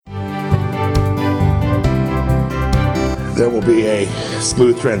there will be a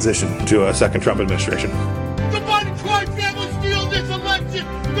smooth transition to a second Trump administration. The Biden crime family steal this election.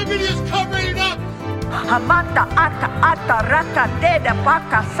 The media's covering it up. Hamata ata ata raka deda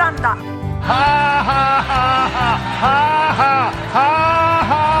baka sanda. Ha ha ha ha ha ha ha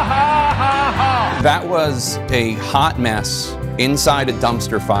ha ha ha. That was a hot mess inside a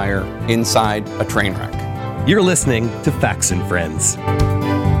dumpster fire, inside a train wreck. You're listening to Facts and Friends.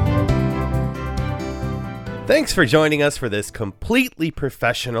 Thanks for joining us for this completely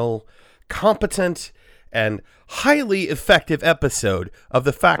professional, competent, and highly effective episode of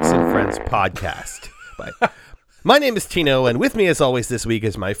the Facts and Friends podcast. My name is Tino, and with me as always this week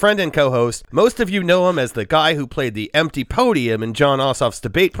is my friend and co-host. Most of you know him as the guy who played the empty podium in John Ossoff's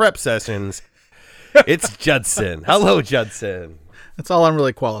debate prep sessions. It's Judson. Hello, Judson. That's all I'm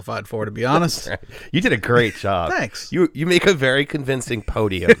really qualified for, to be honest. Right. You did a great job. Thanks. You make a very convincing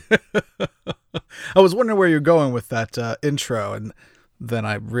podium. I was wondering where you're going with that intro, and then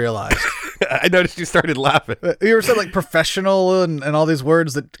I realized. I noticed you started laughing. You were saying like professional and all these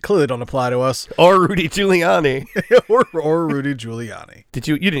words that clearly don't apply to us. Or Rudy Giuliani. or Rudy Giuliani.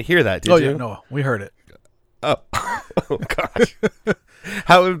 You didn't hear that, did you? Yeah, no, we heard it. Oh gosh.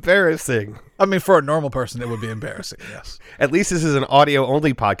 How embarrassing. I mean, for a normal person, it would be embarrassing, yes. At least this is an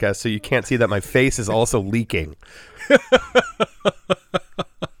audio-only podcast, so you can't see that my face is also leaking.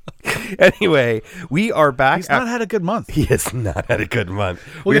 Anyway, we are back. He's not had a good month. He has not had a good month.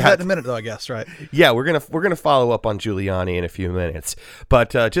 We'll get that in a minute, though, I guess, right? Yeah, we're gonna follow up on Giuliani in a few minutes.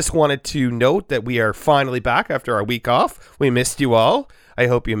 But just wanted to note that we are finally back after our week off. We missed you all. I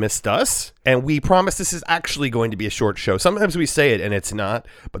hope you missed us. And we promise this is actually going to be a short show. Sometimes we say it and it's not,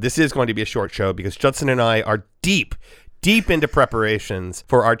 but this is going to be a short show because Judson and I are deep into preparations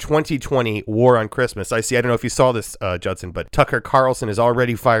for our 2020 War on Christmas. I don't know if you saw this, Judson, but Tucker Carlson is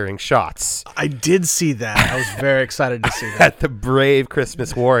already firing shots. I did see that. I was very excited to see that. At the brave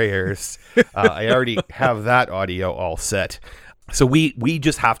Christmas warriors. I already have that audio all set. So we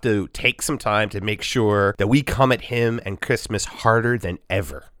just have to take some time to make sure that we come at him and Christmas harder than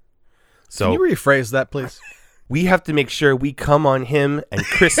ever. So can you rephrase that, please? We have to make sure we come on him and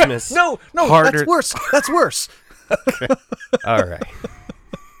Christmas no, harder. That's worse. Okay. All right.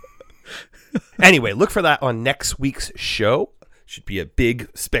 Anyway, look for that on next week's show. Should be a big,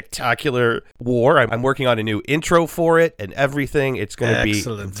 spectacular war. I'm working on a new intro for it and everything. It's going to be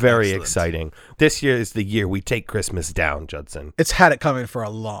very exciting. This year is the year we take Christmas down, Judson. It's had it coming for a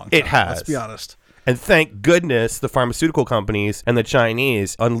long time. It has. Let's be honest. And thank goodness the pharmaceutical companies and the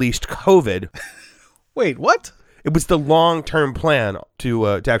Chinese unleashed COVID. Wait, what? It was the long-term plan to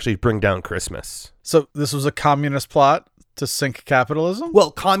actually bring down Christmas. So this was a communist plot to sink capitalism?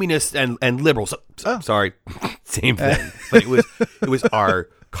 Well, communists and liberals. Sorry, same thing. But it was our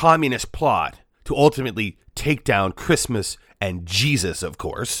communist plot to ultimately take down Christmas and Jesus, of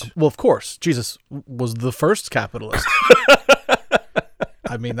course. Well, of course. Jesus was the first capitalist.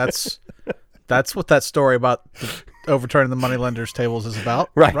 I mean, that's what that story about overturning the moneylenders' tables is about.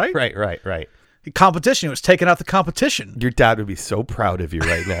 Right. Competition. It was taking out the competition. Your dad would be so proud of you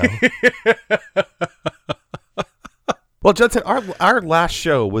right now. Well, Judson, our last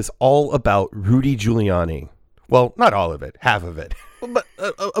show was all about Rudy Giuliani. Well, not all of it, half of it. But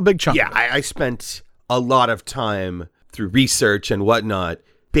a big chunk. Yeah, I spent a lot of time through research and whatnot,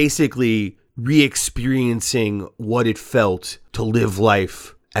 basically re-experiencing what it felt to live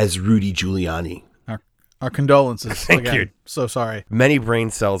life as Rudy Giuliani. Our condolences. Thank again. you. So sorry. Many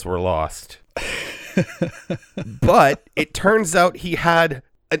brain cells were lost. But it turns out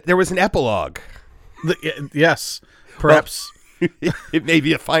there was an epilogue. Yes. Perhaps. It may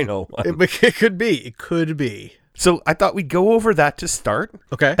be a final one. It could be. It could be. So I thought we'd go over that to start.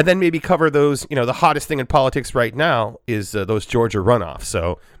 Okay. And then maybe cover those, the hottest thing in politics right now is those Georgia runoffs.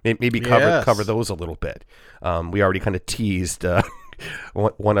 So maybe cover those a little bit. We already kind of teased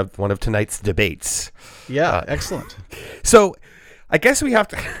one of tonight's debates. Yeah, excellent. So I guess we have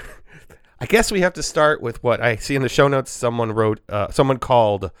to start with what I see in the show notes. Someone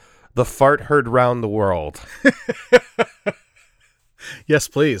called "The Fart Heard Round the World." Yes,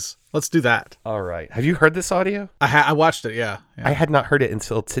 please. Let's do that. All right. Have you heard this audio? I watched it, yeah. I had not heard it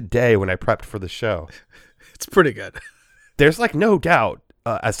until today when I prepped for the show. It's pretty good. There's no doubt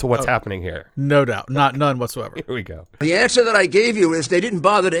as to what's happening here. No doubt. None whatsoever. Here we go. The answer that I gave you is they didn't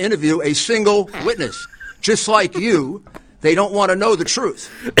bother to interview a single witness. Just like you, they don't want to know the truth.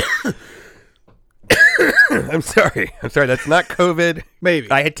 I'm sorry. That's not COVID.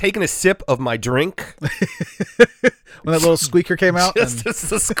 Maybe. I had taken a sip of my drink. When that little squeaker came out? Just as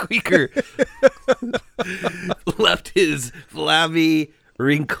the squeaker left his flabby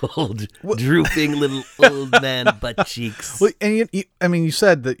wrinkled, drooping little old man butt cheeks. Well, and you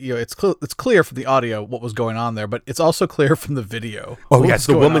said that it's clear from the audio what was going on there, but it's also clear from the video. Oh, yes,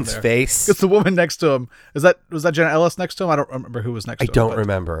 the woman's face. It's the woman next to him. Was that Jenna Ellis next to him? I don't remember who was next to him. I don't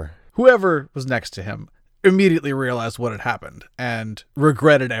remember. Whoever was next to him immediately realized what had happened and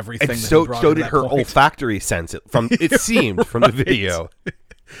regretted everything. And that so brought did to that her point. olfactory sense. It seemed from the video.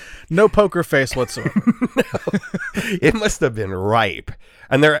 No poker face whatsoever. It must have been ripe.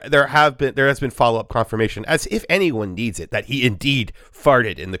 And there has been follow-up confirmation, as if anyone needs it, that he indeed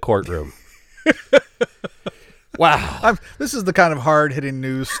farted in the courtroom. Wow. This is the kind of hard-hitting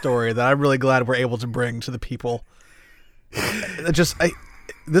news story that I'm really glad we're able to bring to the people.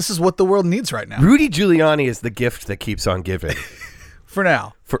 This is what the world needs right now. Rudy Giuliani is the gift that keeps on giving. For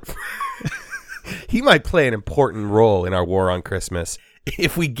now. He might play an important role in our war on Christmas.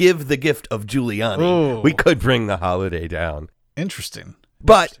 If we give the gift of Giuliani, we could bring the holiday down. Interesting.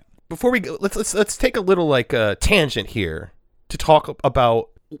 But before we go, let's take a little tangent here to talk about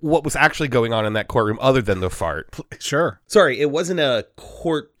what was actually going on in that courtroom other than the fart. Sure. Sorry, it wasn't a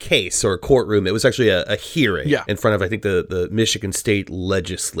court case or a courtroom. It was actually a hearing in front of, I think, the Michigan State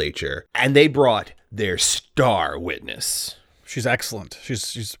Legislature. And they brought their star witness. She's excellent.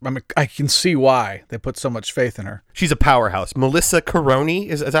 I can see why they put so much faith in her. She's a powerhouse. Melissa Carone,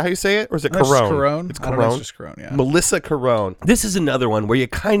 is that how you say it? Or is it Carone? It's Carone. It's just Carone, yeah. Melissa Carone. This is another one where you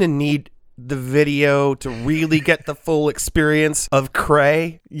kind of need the video to really get the full experience of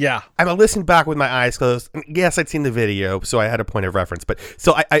Cray. Yeah. I'm listening back with my eyes closed. Yes, I'd seen the video, so I had a point of reference. But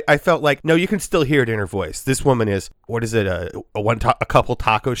so I felt like, no, you can still hear it in her voice. This woman is, what is it, a couple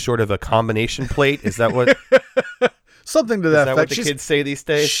tacos short of a combination plate? Is that what... Something to that effect. Is that what the kids say these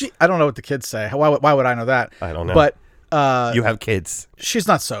days? I don't know what the kids say. Why would I know that? I don't know. But you have kids. She's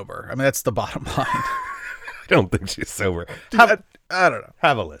not sober. I mean, that's the bottom line. I don't think she's sober. I don't know.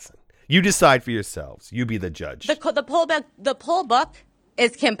 Have a listen. You decide for yourselves. You be the judge. The poll book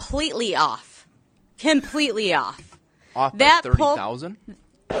is completely off. Completely off. Off by 30,000?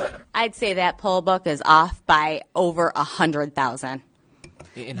 I'd say that poll book is off by over 100,000.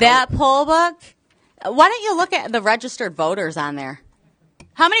 That poll book. Why don't you look at the registered voters on there?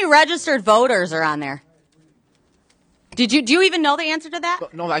 How many registered voters are on there? Do you even know the answer to that?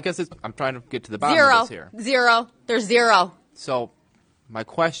 No, I guess I'm trying to get to the bottom of this here. Zero. There's zero. So, my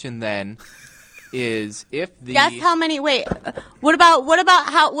question then is if the... Guess how many... Wait. What about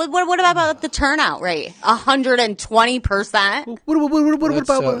the turnout rate? 120%? What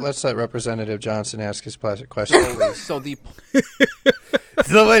about... Let's let Representative Johnson ask his question, please.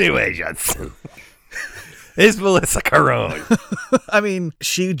 So anyway, Johnson... It's Melissa Carone. I mean,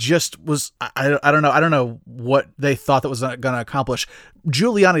 she just was, I don't know. I don't know what they thought that was going to accomplish.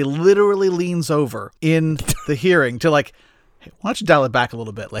 Giuliani literally leans over in the hearing to hey, why don't you dial it back a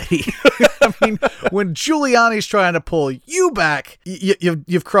little bit, lady? I mean, when Giuliani's trying to pull you back,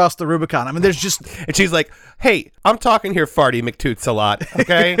 you've crossed the Rubicon. I mean, there's just... And she's like, hey, I'm talking here farty McToots a lot,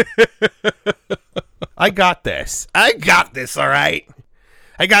 okay? I got this, all right?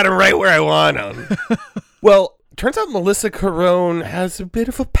 I got him right where I want him. Well, turns out Melissa Carone has a bit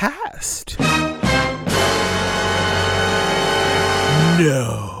of a past.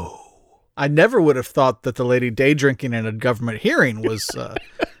 No. I never would have thought that the lady day drinking in a government hearing was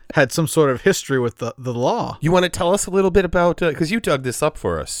had some sort of history with the law. You want to tell us a little bit about, because you dug this up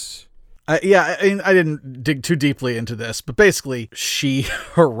for us. Yeah, I mean, I didn't dig too deeply into this, but basically she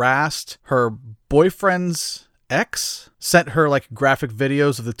harassed her boyfriend's ex, sent her graphic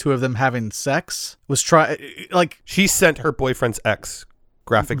videos of the two of them having sex, she sent her boyfriend's ex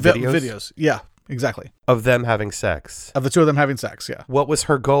graphic videos? Yeah, exactly. Of them having sex. Of the two of them having sex, yeah. What was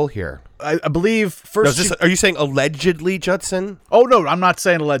her goal here? I believe first... are you saying allegedly, Judson? Oh, no, I'm not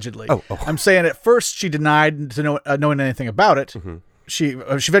saying allegedly. Oh. I'm saying at first she denied to knowing anything about it. Mm-hmm. She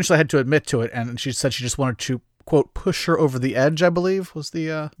eventually had to admit to it, and she said she just wanted to, quote, push her over the edge, I believe, was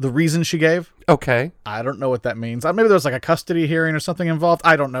the reason she gave. Okay. I don't know what that means. Maybe there was a custody hearing or something involved.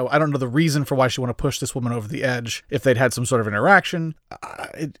 I don't know. I don't know the reason for why she wanted to push this woman over the edge, if they'd had some sort of interaction.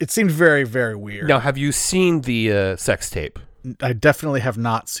 It seemed very, very weird. Now, have you seen the sex tape? I definitely have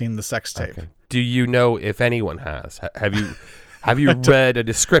not seen the sex tape. Okay. Do you know if anyone has? Have you... Have you read a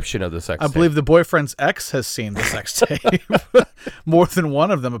description of the sex tape? I believe the boyfriend's ex has seen the sex tape. More than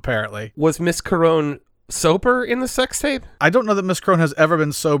one of them, apparently. Was Miss Carone sober in the sex tape? I don't know that Miss Carone has ever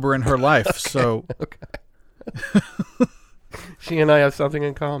been sober in her life, okay. So... Okay. She and I have something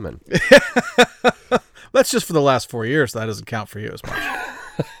in common. That's just for the last 4 years. So that doesn't count for you as much.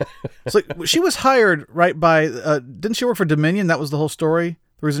 It's she was hired right by... didn't she work for Dominion? That was the whole story?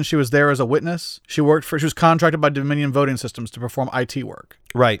 The reason she was there as a witness, she was contracted by Dominion Voting Systems to perform IT work.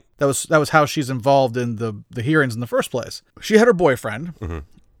 Right. That was how she's involved in the hearings in the first place. She had her boyfriend,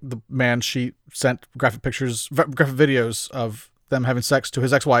 the man she sent graphic videos of them having sex to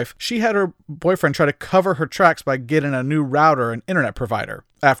his ex-wife. She had her boyfriend try to cover her tracks by getting a new router and internet provider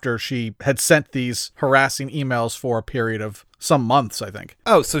after she had sent these harassing emails for a period of some months, I think.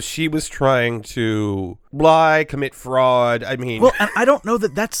 Oh, so she was trying to lie, commit fraud. I mean... Well, and I don't know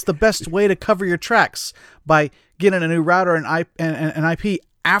that that's the best way to cover your tracks, by getting a new router and IP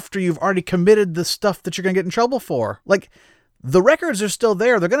after you've already committed the stuff that you're going to get in trouble for. Like, the records are still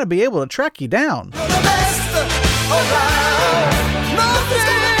there. They're going to be able to track you down.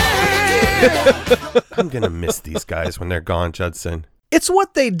 I'm going to miss these guys when they're gone, Judson. It's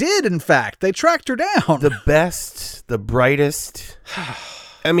what they did, in fact. They tracked her down. The best, the brightest.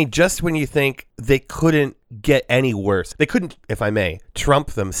 I mean, just when you think they couldn't get any worse, they couldn't, if I may,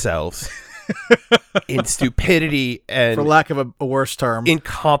 trump themselves in stupidity and... For lack of a worse term.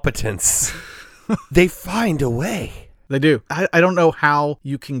 Incompetence. They find a way. They do. I don't know how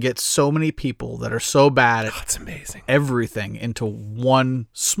you can get so many people that are so bad at it's amazing. Everything into one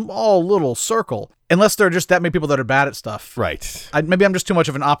small little circle. Unless there are just that many people that are bad at stuff. Right. Maybe I'm just too much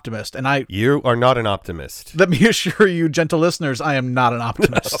of an optimist. You are not an optimist. Let me assure you, gentle listeners, I am not an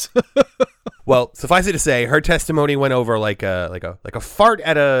optimist. No. Well, suffice it to say, her testimony went over like a fart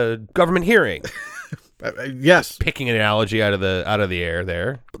at a government hearing. Yes. Picking an analogy out of the air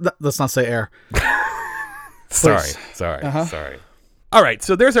there. Let's not say air. Sorry. All right,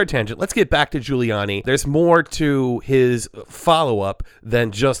 so there's our tangent. Let's get back to Giuliani. There's more to his follow-up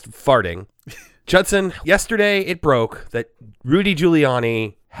than just farting. Judson, yesterday it broke that Rudy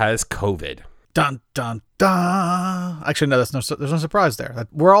Giuliani has COVID. Dun, dun, dun. Actually, no, there's no surprise there.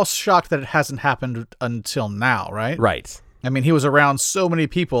 We're all shocked that it hasn't happened until now, right? Right. I mean, he was around so many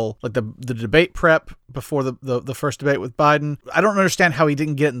people, like the debate prep before the first debate with Biden. I don't understand how he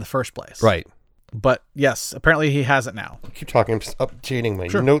didn't get it in the first place. Right. But yes, apparently he has it now. Keep talking. I'm just updating my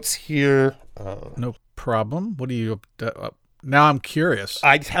notes here. No problem. What do you... now I'm curious.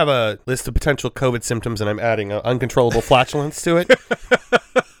 I have a list of potential COVID symptoms, and I'm adding uncontrollable flatulence to it.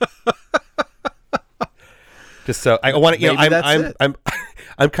 Just so I want to,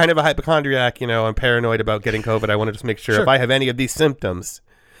 I'm kind of a hypochondriac. I'm paranoid about getting COVID. I want to just make sure if I have any of these symptoms,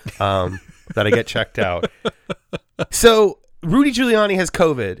 that I get checked out. So Rudy Giuliani has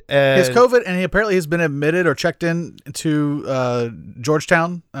COVID. He has COVID, and he apparently has been admitted or checked in to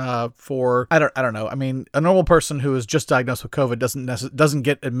Georgetown for I don't know. I mean, a normal person who is just diagnosed with COVID doesn't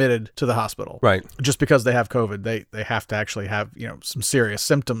get admitted to the hospital, right? Just because they have COVID, they have to actually have some serious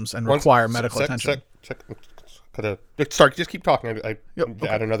symptoms and require medical attention. Sorry, just keep talking. I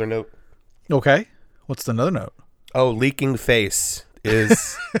add another note. Okay, what's another note? Oh, leaking face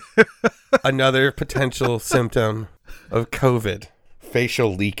is another potential symptom of COVID.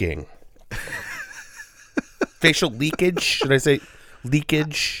 Facial leaking. Facial leakage? Should I say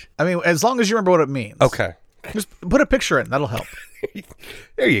leakage? I mean, as long as you remember what it means. Okay. Just put a picture in. That'll help.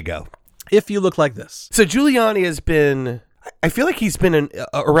 There you go. If you look like this. So Giuliani has been... I feel like he's been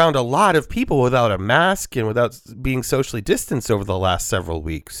around a lot of people without a mask and without being socially distanced over the last several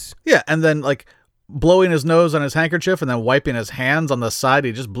weeks. Yeah, and then blowing his nose on his handkerchief and then wiping his hands on the side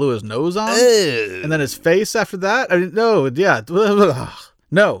he just blew his nose on. And then his face after that. I mean, no, yeah.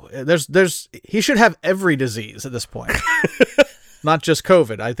 No, he should have every disease at this point. Not just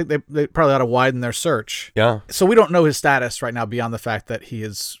COVID. I think they probably ought to widen their search. Yeah. So we don't know his status right now beyond the fact that he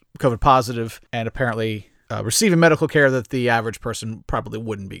is COVID positive and apparently receiving medical care that the average person probably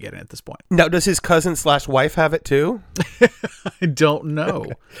wouldn't be getting at this point. Now, does his cousin/wife have it too? I don't know.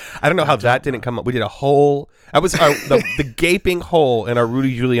 Okay. I don't know how that didn't come up. We did a whole... That was the gaping hole in our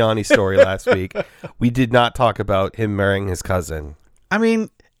Rudy Giuliani story last week. We did not talk about him marrying his cousin. I mean,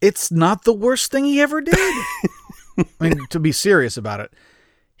 it's not the worst thing he ever did. I mean, to be serious about it,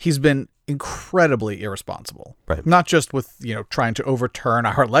 he's been incredibly irresponsible. Right. Not just with, trying to overturn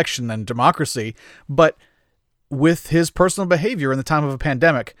our election and democracy, but with his personal behavior in the time of a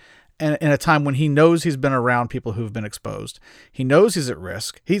pandemic and in a time when he knows he's been around people who've been exposed. He knows he's at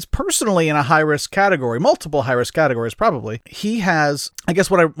risk. He's personally in a high-risk category, multiple high-risk categories probably. He has, I guess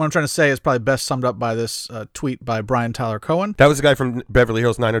what I'm trying to say is probably best summed up by this tweet by Brian Tyler Cohen. That was the guy from Beverly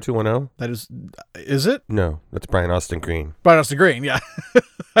Hills 90210? That is it? No, that's Brian Austin Green. Brian Austin Green, yeah.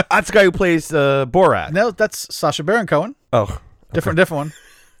 That's the guy who plays Borat. No, that's Sacha Baron Cohen. Oh. Okay. Different one.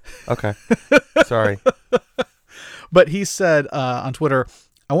 Okay. Sorry. But he said on Twitter,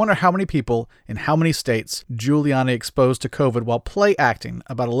 I wonder how many people in how many states Giuliani exposed to COVID while play acting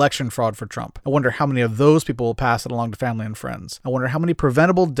about election fraud for Trump. I wonder how many of those people will pass it along to family and friends. I wonder how many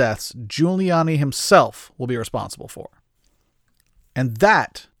preventable deaths Giuliani himself will be responsible for. And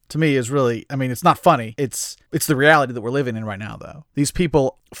that, to me, is really, I mean, it's not funny. It's the reality that we're living in right now, though. These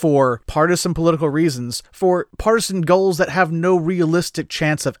people, for partisan political reasons, for partisan goals that have no realistic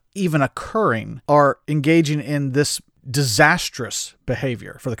chance of even occurring, are engaging in this disastrous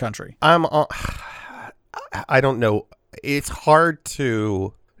behavior for the country. I don't know. It's hard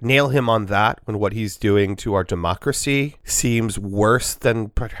to nail him on that when what he's doing to our democracy seems worse than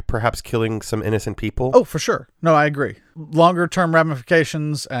perhaps killing some innocent people. Oh, for sure. No, I agree. Longer term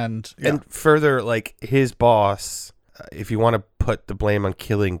ramifications and further, like his boss, if you want to put the blame on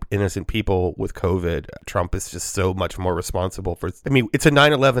killing innocent people with COVID, Trump is just so much more responsible for. I mean, it's a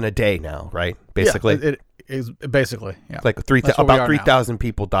 9/11 a day now, right? Basically, yeah, it is basically like about 3,000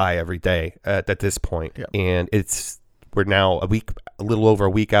 people die every day at this point, and we're now a little over a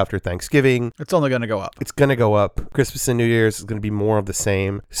week after Thanksgiving. It's only going to go up. It's going to go up. Christmas and New Year's is going to be more of the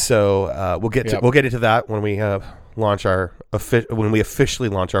same. So we'll get into that when we officially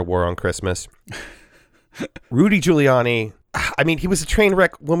launch our war on Christmas. Rudy Giuliani, I mean, he was a train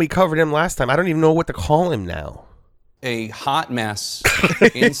wreck when we covered him last time. I don't even know what to call him now. A hot mess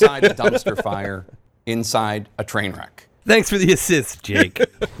inside a dumpster fire, inside a train wreck. Thanks for the assist, Jake.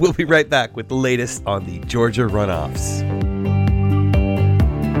 We'll be right back with the latest on the Georgia runoffs.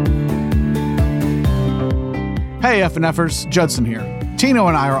 Hey, FNFers, Judson here. Tino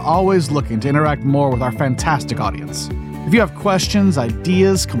and I are always looking to interact more with our fantastic audience. If you have questions,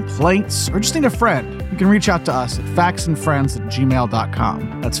 ideas, complaints, or just need a friend, you can reach out to us at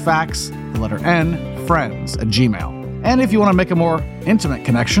faxandfriends@gmail.com. That's fax, the letter N, friends @gmail. And if you want to make a more intimate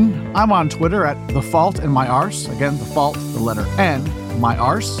connection, I'm on Twitter at TheFaultInMyArse. Again, The Fault, the letter N, my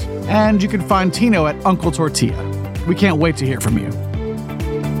arse. And you can find Tino at Uncle Tortilla. We can't wait to hear from you.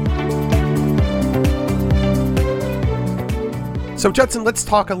 So, Judson, let's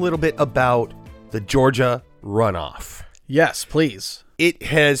talk a little bit about the Georgia runoff. Yes, please. It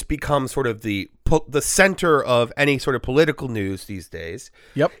has become sort of the center of any sort of political news these days.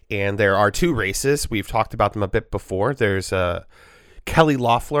 Yep. And there are two races. We've talked about them a bit before. There's Kelly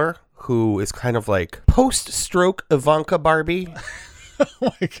Loeffler, who is kind of like post-stroke Ivanka Barbie. Oh,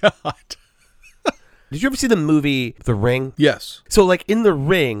 my God. Did you ever see the movie The Ring? Yes. So, like, in The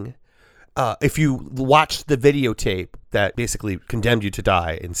Ring, if you watched the videotape that basically condemned you to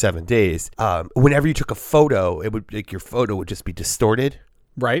die in 7 days, whenever you took a photo, it would like your photo would just be distorted.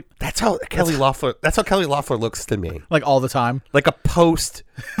 Right. That's how Kelly Loeffler looks to me. Like all the time. Like a post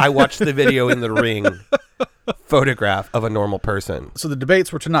I watched the video in The Ring photograph of a normal person. So the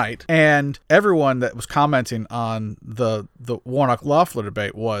debates were tonight, and everyone that was commenting on the Warnock Loeffler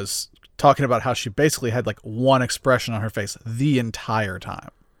debate was talking about how she basically had like one expression on her face the entire time.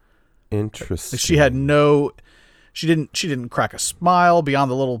 Interesting. She didn't crack a smile beyond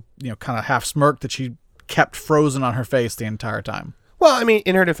the little, kind of half smirk that she kept frozen on her face the entire time. Well, I mean,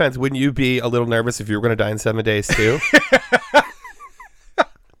 in her defense, wouldn't you be a little nervous if you were going to die in 7 days too?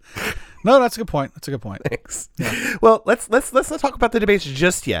 No, that's a good point. Thanks. Yeah. Well, let's not talk about the debates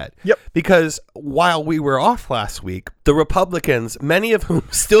just yet. Yep. Because while we were off last week, the Republicans, many of whom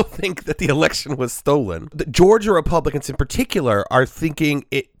still think that the election was stolen, the Georgia Republicans in particular are thinking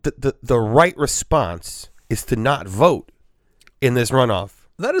the right response is to not vote in this runoff.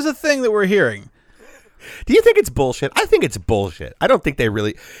 That is a thing that we're hearing. Do you think it's bullshit? I think it's bullshit. I don't think they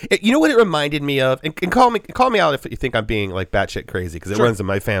really. You know what it reminded me of? And call me out if you think I'm being like batshit crazy, because it runs in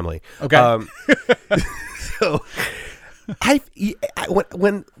my family. Okay. So,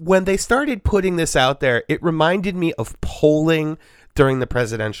 when they started putting this out there, it reminded me of polling during the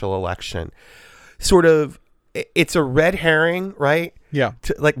presidential election. Sort of, it's a red herring, right? Yeah.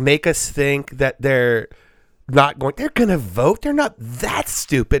 To like make us think that they're not going. They're going to vote. They're not that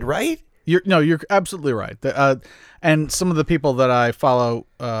stupid, right? You're absolutely right. And some of the people that I follow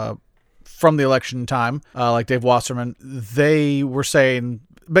from the election time, like Dave Wasserman, they were saying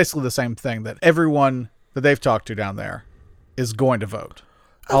basically the same thing, that everyone that they've talked to down there is going to vote.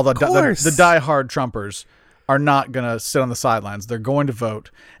 All the diehard Trumpers are not going to sit on the sidelines. They're going to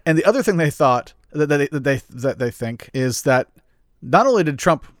vote. And the other thing they thought that they think is that not only did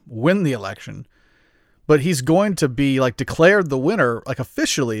Trump win the election, but he's going to be like declared the winner, like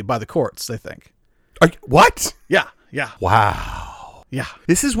officially by the courts, they think. What? Yeah. Wow. Yeah.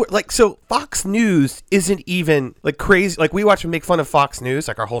 This is what, so Fox News isn't even like crazy. Like we watch and make fun of Fox News,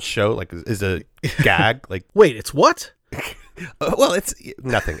 like our whole show, like is a gag. Like, wait, it's what? Well, it's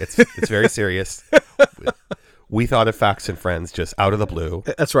nothing. It's very serious. we thought of Facts and Friends just out of the blue.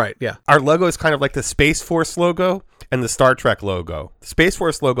 That's right, yeah. Our logo is kind of like the Space Force logo and the Star Trek logo. The Space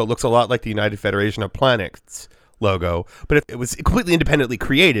Force logo looks a lot like the United Federation of Planets logo, but it was completely independently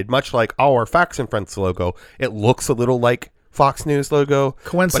created, much like our Facts and Friends logo. It looks a little like Fox News logo.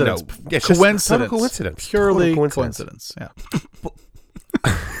 Coincidence. But no, coincidence. Purely coincidence. Yeah.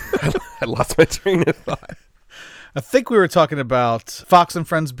 I lost my train of thought. I think we were talking about Fox and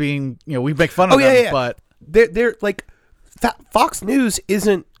Friends being, we make fun of them, but they're like Fox News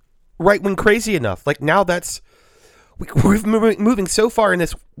isn't right-wing crazy enough. Like now we're moving so far in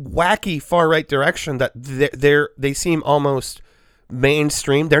this wacky far-right direction that they seem almost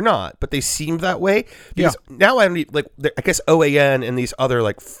mainstream. They're not, but they seem that way. Because now I guess OAN and these other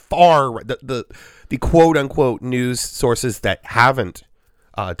like the quote-unquote news sources that haven't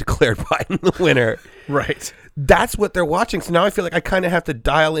declared Biden the winner. Right. That's what they're watching. So now I feel like I kind of have to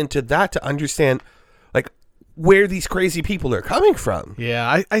dial into that to understand like where these crazy people are coming from.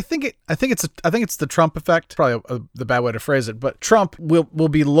 Yeah, I think it's the Trump effect. Probably the bad way to phrase it, but Trump will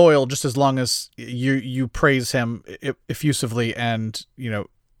be loyal just as long as you praise him effusively, and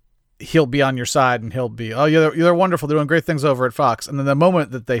he'll be on your side, and he'll be, oh, you're wonderful, they're doing great things over at Fox. And then the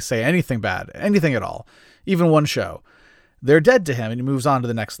moment that they say anything bad, anything at all, even one show, they're dead to him, and he moves on to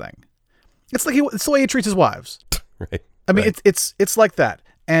the next thing. It's the way he treats his wives. Right. I mean, it's like that.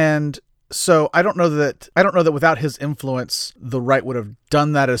 And so I don't know that without his influence, the right would have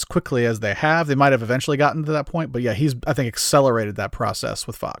done that as quickly as they have. They might have eventually gotten to that point, but yeah, he's, I think, accelerated that process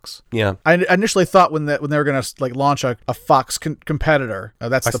with Fox. Yeah. I initially thought when they were going to like launch a Fox competitor,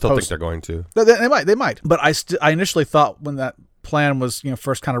 I still think they're going to. They might. But I initially thought when that plan was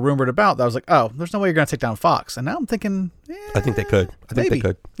first kind of rumored about, that I was like, oh, there's no way you're going to take down Fox. And now I'm thinking, I think they could. I think they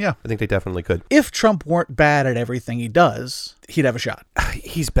could. Yeah. I think they definitely could. If Trump weren't bad at everything he does, he'd have a shot.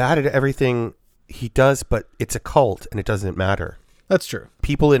 He's bad at everything he does, but it's a cult and it doesn't matter. That's true.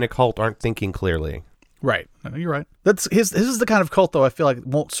 People in a cult aren't thinking clearly. Right. No, you're right. This is the kind of cult, though, I feel like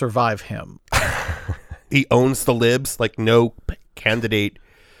won't survive him. He owns the libs like no candidate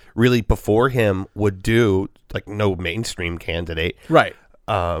really before him would do, like no mainstream candidate. Right.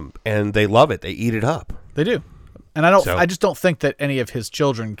 And they love it. They eat it up. They do. And I just don't think that any of his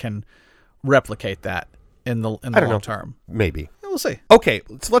children can replicate that in the long term. Maybe. We'll see. Okay,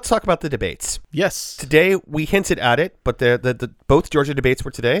 so let's talk about the debates. Yes. Today we hinted at it, but the both Georgia debates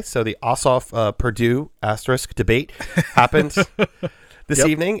were today. So the Ossoff Purdue * debate happened this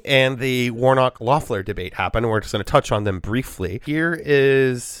evening, and the Warnock Loeffler debate happened. We're just going to touch on them briefly. Here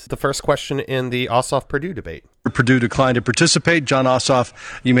is the first question in the Ossoff Purdue debate. Purdue declined to participate. John Ossoff,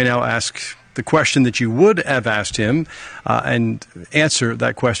 you may now ask the question that you would have asked him and answer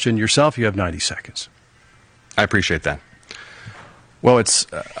that question yourself. You have 90 seconds. I appreciate that. Well, it's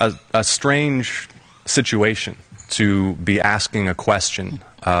a strange situation to be asking a question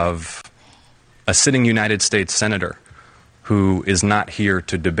of a sitting United States senator who is not here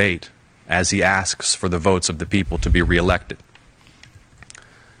to debate as he asks for the votes of the people to be reelected.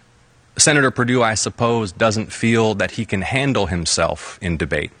 Senator Perdue, I suppose, doesn't feel that he can handle himself in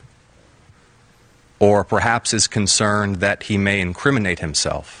debate, or perhaps is concerned that he may incriminate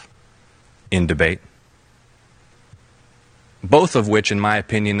himself in debate. Both of which, in my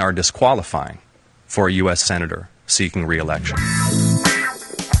opinion, are disqualifying for a U.S. senator seeking re-election.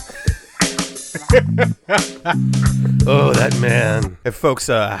 Oh, that man! If folks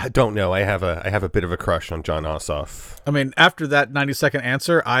don't know, I have a bit of a crush on John Ossoff. I mean, after that 90-second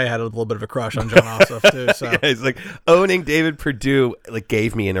answer, I had a little bit of a crush on John Ossoff too. So yeah, it's like owning David Perdue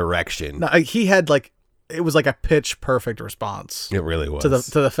gave me an erection. No, he had it was like a pitch perfect response. It really was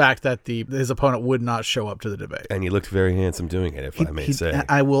to the fact that his opponent would not show up to the debate, and he looked very handsome doing it. If I may say,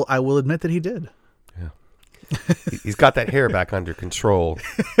 I will admit that he did. Yeah, he's got that hair back under control.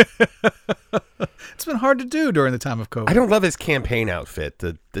 It's been hard to do during the time of COVID. I don't love his campaign outfit,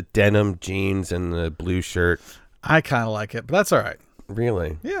 the denim jeans and the blue shirt. I kind of like it, but that's all right.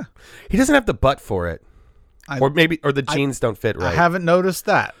 Really? Yeah. He doesn't have the butt for it, or the jeans don't fit right. I haven't noticed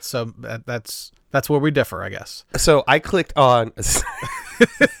that, so that's where we differ, I guess. So I clicked on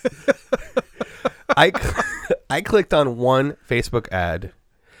I clicked on one Facebook ad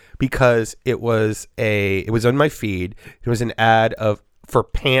because it was on my feed. It was an ad for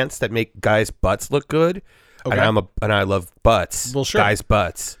pants that make guys' butts look good. Okay. And I love butts. Well, sure. Guys'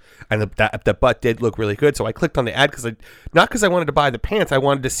 butts. And the butt did look really good. So I clicked on the ad not because I wanted to buy the pants. I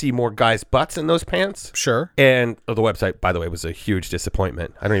wanted to see more guys' butts in those pants. Sure. And the website, by the way, was a huge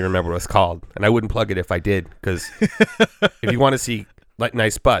disappointment. I don't even remember what it was called. And I wouldn't plug it if I did, because if you want to see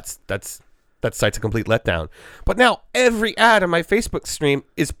nice butts, that site's a complete letdown. But now every ad on my Facebook stream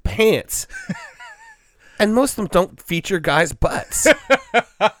is pants. And most of them don't feature guys' butts.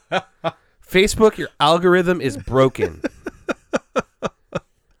 Facebook, your algorithm is broken.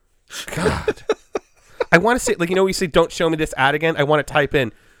 God. I want to say, like, we say, don't show me this ad again. I want to type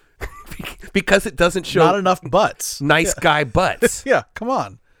in, because it doesn't show. Not enough butts. Nice guy butts. Yeah, come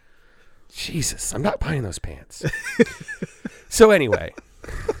on. Jesus, I'm not buying those pants. So anyway,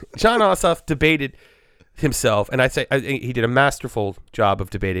 Jon Ossoff debated himself, and I'd say he did a masterful job of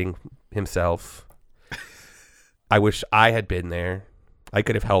debating himself. I wish I had been there. I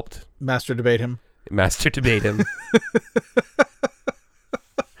could have helped. Master debate him.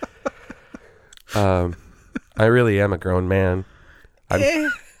 I really am a grown man.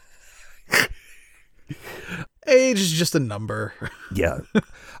 Age is just a number. Yeah.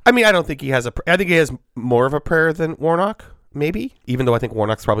 I mean, I don't think he has I think he has more of a prayer than Warnock, maybe, even though I think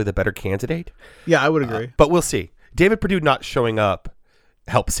Warnock's probably the better candidate. Yeah, I would agree. But we'll see. David Perdue not showing up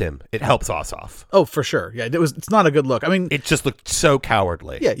helps him. It helps Ossoff. Oh, for sure. Yeah, it's not a good look. I mean, it just looked so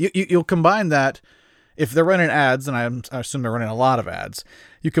cowardly. Yeah, you'll combine that, if they're running ads, and I assume they're running a lot of ads,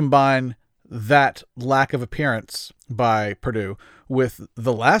 you combine that lack of appearance by Perdue with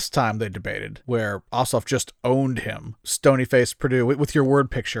the last time they debated, where Ossoff just owned him, stony-faced Perdue, with your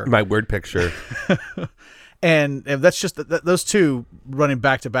word picture. My word picture. And that's just those two running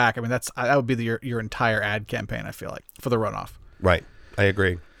back to back. I mean, that would be your entire ad campaign, I feel like, for the runoff. Right. I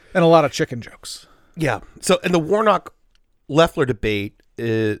agree. And a lot of chicken jokes. Yeah. So in the Warnock-Loeffler debate,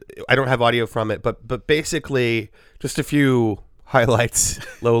 I don't have audio from it, but basically just a few highlights,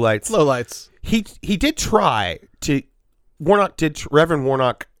 lowlights. He did try to. Reverend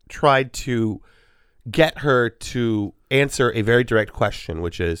Warnock tried to get her to answer a very direct question,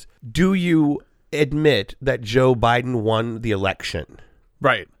 which is, do you admit that Joe Biden won the election?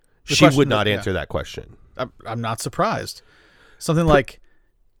 Right. She would not answer that question. I'm not surprised. Something like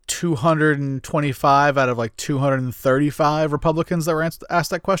 225 out of like 235 Republicans that were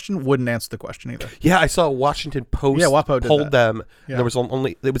asked that question wouldn't answer the question either. Yeah, I saw Washington Post polled them. And there was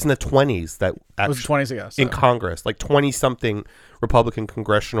it was in the 20s that it was 20s, yeah, so. In Congress, like 20-something Republican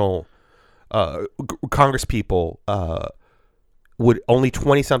congressional Congress people would only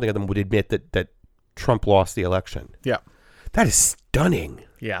 20-something of them would admit that Trump lost the election. Yeah, that is stunning.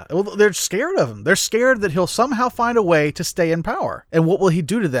 Yeah, well, they're scared of him. They're scared that he'll somehow find a way to stay in power. And what will he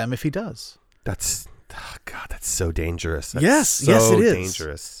do to them if he does? That's so dangerous. That's yes, it is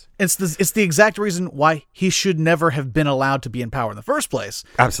dangerous. It's the exact reason why he should never have been allowed to be in power in the first place.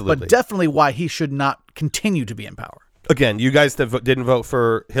 Absolutely, but definitely why he should not continue to be in power. Again, you guys that didn't vote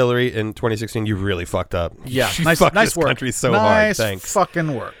for Hillary in 2016, you really fucked up. Yeah, she nice fucked this work. Country so nice hard. Thanks.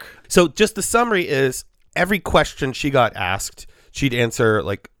 Fucking work. So, just the summary is: every question she got asked, she'd answer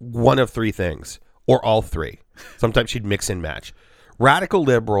like one of three things, or all three. Sometimes she'd mix and match: radical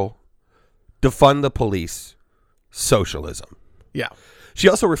liberal, defund the police, socialism. Yeah. She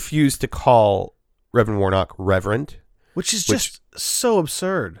also refused to call Reverend Warnock Reverend, which is just so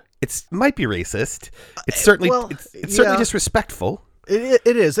absurd. It might be racist. It's certainly it's certainly disrespectful. It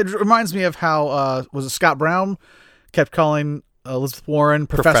is. It reminds me of how was it Scott Brown kept calling Elizabeth Warren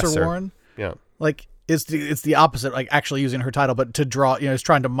Professor Warren. Yeah, like it's the opposite. Like actually using her title, but to draw, is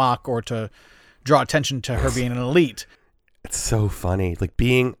trying to mock or to draw attention to her being an elite. It's so funny, like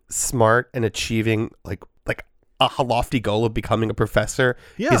being smart and achieving like a lofty goal of becoming a professor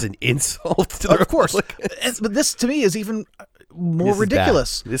is an insult to the Of course. But this to me is even more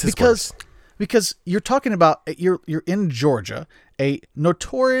ridiculous. This is worse. Because you're talking about you're in Georgia, a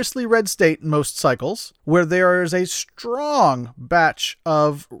notoriously red state in most cycles, where there is a strong batch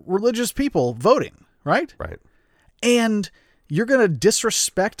of religious people voting, right? Right. And you're going to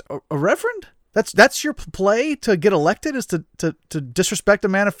disrespect a reverend? That's your play to get elected, is to disrespect a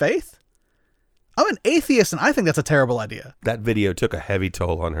man of faith? I'm an atheist, and I think that's a terrible idea. That video took a heavy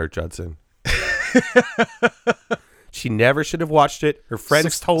toll on her, Judson. She never should have watched it. Her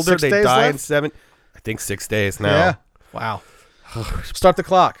friends told her they die in 7. I think 6 days now. Yeah. Wow. Start the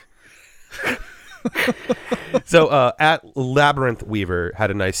clock. So at Labyrinth Weaver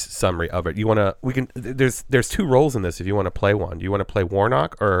had a nice summary of it. There's two roles in this if you want to play one. Do you want to play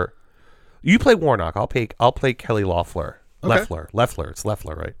Warnock, or you play Warnock? I'll play Kelly Loeffler. Okay. Loeffler. It's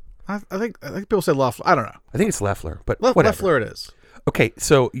Loeffler, right? I think people say Loeffler. I don't know. I think it's Loeffler, but whatever. Loeffler it is. Okay,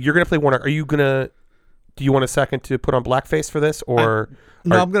 so you're gonna play Warnock. Do you want a second to put on blackface for this, or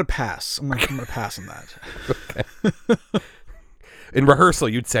I'm gonna pass. I'm gonna pass on that. Okay. In rehearsal,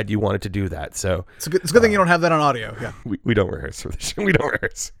 you'd said you wanted to do that, so it's a good thing you don't have that on audio. Yeah, we don't rehearse for this. We don't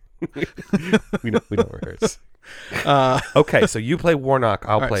rehearse. we don't rehearse. Okay, so you play Warnock.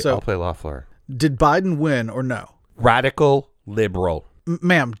 I'll play Loeffler. Did Biden win or no? Radical liberal.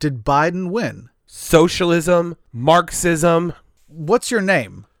 Ma'am, did Biden win? socialism, Marxism. What's your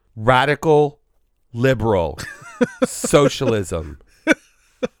name? Radical liberal. Socialism.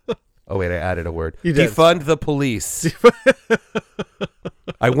 Oh, wait, I added a word. You did. Defund the police.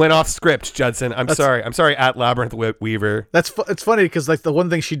 I went off script, Judson. I'm sorry. I'm sorry, at Labyrinth Weaver. It's funny because like the one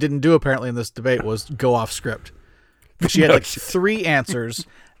thing she didn't do apparently in this debate was go off script. She had like 3 answers,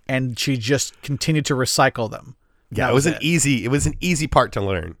 and she just continued to recycle them. Yeah, it was an easy part to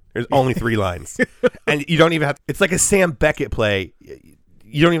learn. There's only 3 lines, and you don't even have. It's like a Sam Beckett play.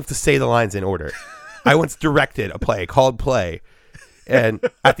 You don't even have to say the lines in order. I once directed a play called Play, and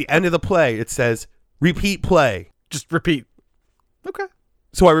at the end of the play, it says repeat play. Just repeat. Okay.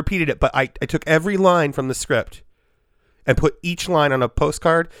 So I repeated it, but I took every line from the script and put each line on a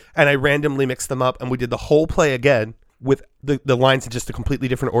postcard, and I randomly mixed them up, and we did the whole play again with the lines in just a completely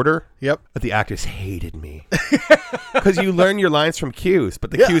different order. Yep. But the actors hated me. Because you learn your lines from cues,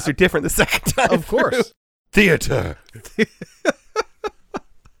 but the cues are different the second time. Of course. Theater.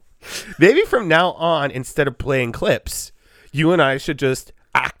 Maybe from now on, instead of playing clips, you and I should just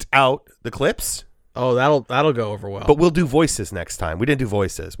act out the clips. Oh, that'll go over well. But we'll do voices next time. We didn't do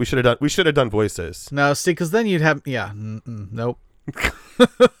voices. We should have done voices. No, see, because then you'd have nope.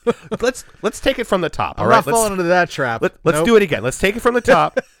 Let's take it from the top. I'm not falling into that trap. Let's do it again. Let's take it from the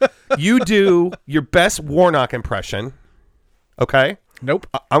top. You do your best Warnock impression. Okay? Nope.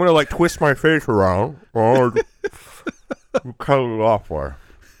 I'm gonna like twist my face around. Or cut it off for.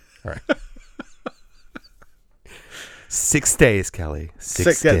 All right. 6 days, Kelly.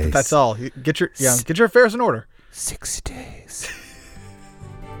 6 days. Yeah, that's all. Get your affairs in order. 6 days.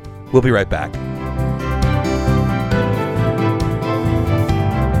 We'll be right back.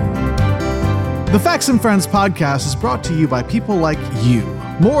 The Facts and Friends podcast is brought to you by people like you.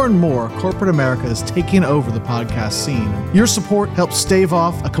 More and more, corporate America is taking over the podcast scene. Your support helps stave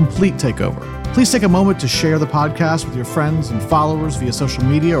off a complete takeover. Please take a moment to share the podcast with your friends and followers via social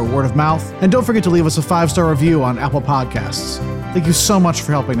media or word of mouth. And don't forget to leave us a 5-star review on Apple Podcasts. Thank you so much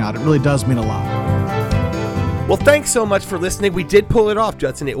for helping out. It really does mean a lot. Well, thanks so much for listening. We did pull it off,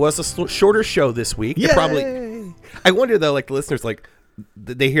 Judson. It was a shorter show this week. Yay! I wonder, though, like the listeners, like,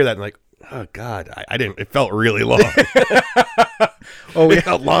 they hear that and like, oh, God, I didn't. It felt really long. It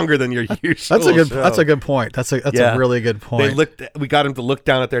felt longer than your usual. That's a good point. That's a really good point. We got them to look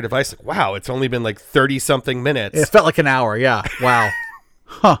down at their device. Like, wow, it's only been like 30-something minutes. It felt like an hour. Yeah. Wow.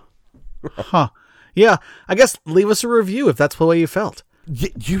 Huh. Yeah. I guess leave us a review if that's the way you felt.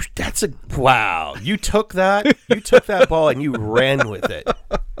 Wow. You took that ball and you ran with it.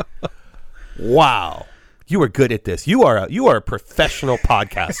 Wow. You are good at this. You are a professional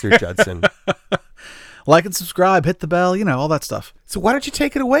podcaster, Judson. Like and subscribe, hit the bell, all that stuff. So why don't you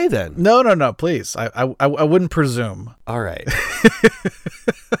take it away then? No, please. I wouldn't presume. All right.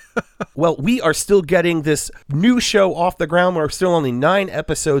 Well, we are still getting this new show off the ground. We're still only 9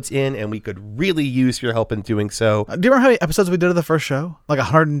 episodes in, and we could really use your help in doing so. Do you remember how many episodes we did of the first show? Like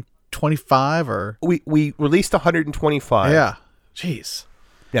 125 or? We released 125. Yeah. Jeez.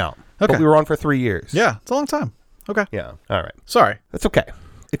 Yeah. Okay. But we were on for 3 years. Yeah, it's a long time. Okay. Yeah. All right. Sorry. That's okay.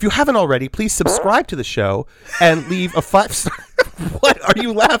 If you haven't already, please subscribe to the show and leave a 5-star. What are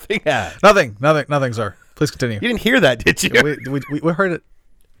you laughing at? Nothing, sir. Please continue. You didn't hear that, did you? We heard it.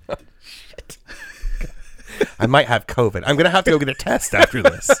 Oh, shit. I might have COVID. I'm going to have to go get a test after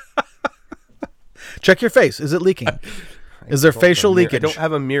this. Check your face. Is it leaking? Is there facial leakage? I don't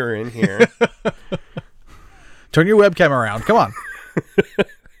have a mirror in here. Turn your webcam around. Come on.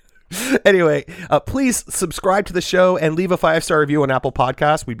 Anyway, please subscribe to the show and leave a 5-star review on Apple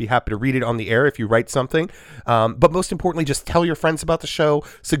Podcasts. We'd be happy to read it on the air if you write something. But most importantly, just tell your friends about the show.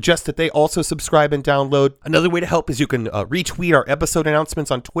 Suggest that they also subscribe and download. Another way to help is you can retweet our episode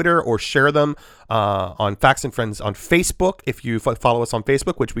announcements on Twitter or share them on Facts and Friends on Facebook if you follow us on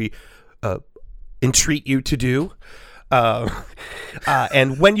Facebook, which we entreat you to do.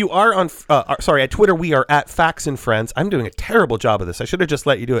 And when you are on, at Twitter, we are at Facts and Friends. I'm doing a terrible job of this. I should have just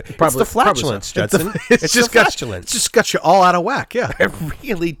let you do it. It's the flatulence, Judson. It's just flatulence. It just got you all out of whack. Yeah, it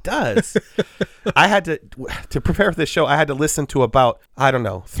really does. I had to prepare for this show. I had to listen to about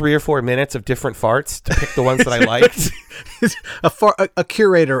 3 or 4 minutes of different farts to pick the ones that I liked. a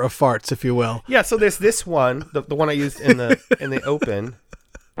curator of farts, if you will. Yeah. So there's this one, the one I used in the open.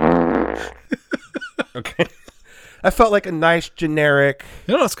 Okay. I felt like a nice generic.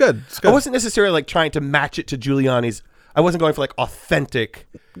 No, it's good. It's good. I wasn't necessarily like trying to match it to Giuliani's. I wasn't going for like authentic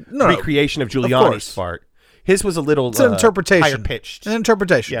recreation of Giuliani's fart. His was a little it's an interpretation. Higher pitched. An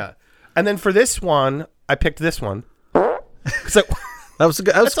interpretation. Yeah. And then for this one, I picked this one. Because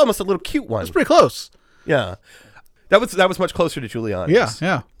that's almost almost a little cute one. That's pretty close. Yeah. That was much closer to Giuliani's. Yeah,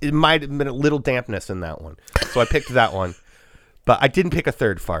 yeah. It might have been a little dampness in that one, so I picked that one. But I didn't pick a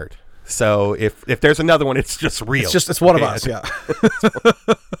third fart. So if there's another one, it's just real. It's one of us. Yeah.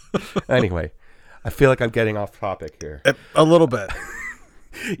 Anyway, I feel like I'm getting off topic here. A little bit.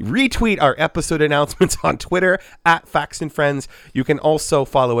 Retweet our episode announcements on Twitter at Facts and Friends. You can also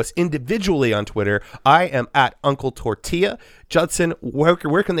follow us individually on Twitter. I am at Uncle Tortilla. Judson, where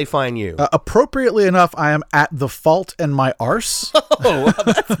can they find you? Appropriately enough, I am at The Fault in My Arse. Oh, well,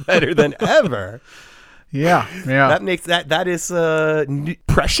 that's better than ever. Yeah. That makes that is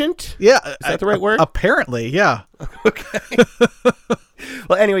prescient. Yeah, is that the right word? Apparently, yeah. Okay.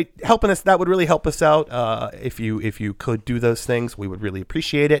 Well, anyway, that would really help us out. If you could do those things, we would really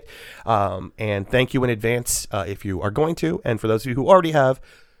appreciate it. And thank you in advance if you are going to. And for those of you who already have,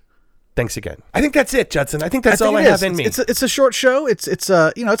 thanks again. I think that's it, Judson. I think that's all I have in me. It's a short show. It's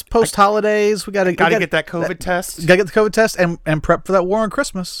post holidays. We gotta get that COVID test. Gotta get the COVID test and prep for that war on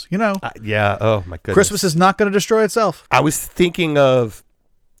Christmas. Yeah. Oh my goodness. Christmas is not going to destroy itself. I was thinking of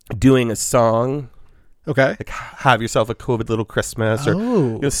doing a song. Okay. Like have yourself a COVID little Christmas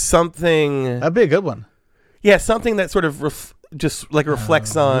or something. That'd be a good one. Yeah, something that sort of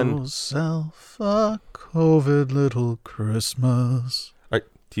reflects on yourself a COVID little Christmas.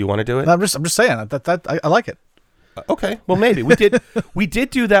 Do you want to do it? No, I'm just saying that I like it. Okay, well maybe we did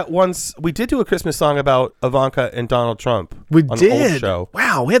do that once. We did do a Christmas song about Ivanka and Donald Trump. We on did. An old show.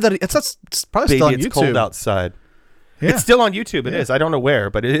 Wow, we had that. It's probably Baby, still on it's YouTube. Cold outside. Yeah. It's still on YouTube. It is. I don't know where,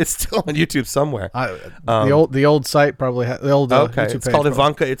 but it is still on YouTube somewhere. The old site probably the old okay. YouTube It's page called probably.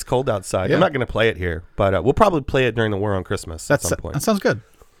 Ivanka. It's Cold Outside. Yeah. I'm not going to play it here, but we'll probably play it during the war on Christmas at some point. That sounds good.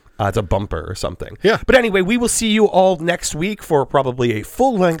 It's a bumper or something. Yeah. But anyway, we will see you all next week for probably a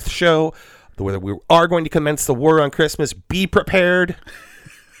full-length show where we are going to commence the war on Christmas. Be prepared.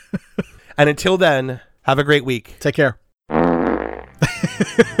 And until then, have a great week. Take care.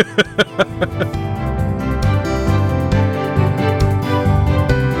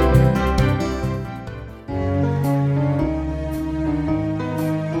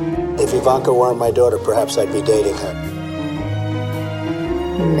 If Ivanka weren't my daughter, perhaps I'd be dating her.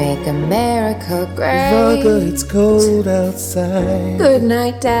 Make America great. Ivanka, it's cold outside. Good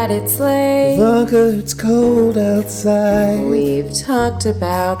night, Dad, it's late. Ivanka, it's cold outside. We've talked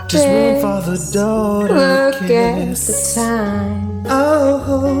about just this. one father-daughter Look kiss. at the time. I'll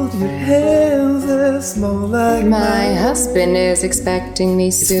hold your hands, they're small like My husband is expecting me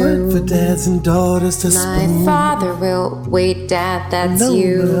soon. It's fun for dads and daughters to My spoon. father will wait, Dad, that's No,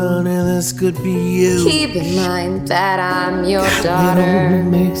 you. honey, this could be you. Keep in mind that I'm your daughter.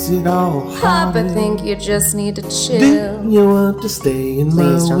 Makes it all Papa, think you just need to chill. Do you want to stay in my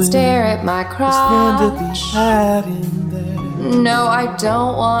Please don't way? stare at my It's fun to be crotch. hiding there. No, I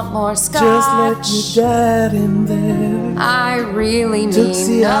don't want more scotch. Just let your dad in there. I really Took mean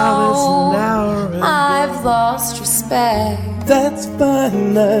 6 hours no. an hour ago. I've lost respect. That's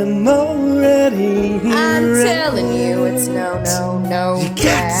fine, I'm already here. I'm telling you, it's no. You got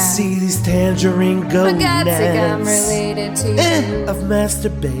to see these tangerine For God's sake, I'm gonads. related to you. I've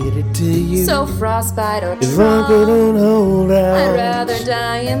masturbated to you. So frostbite or Ivanka, don't hold out. I'd rather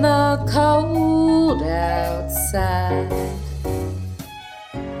die in the cold outside.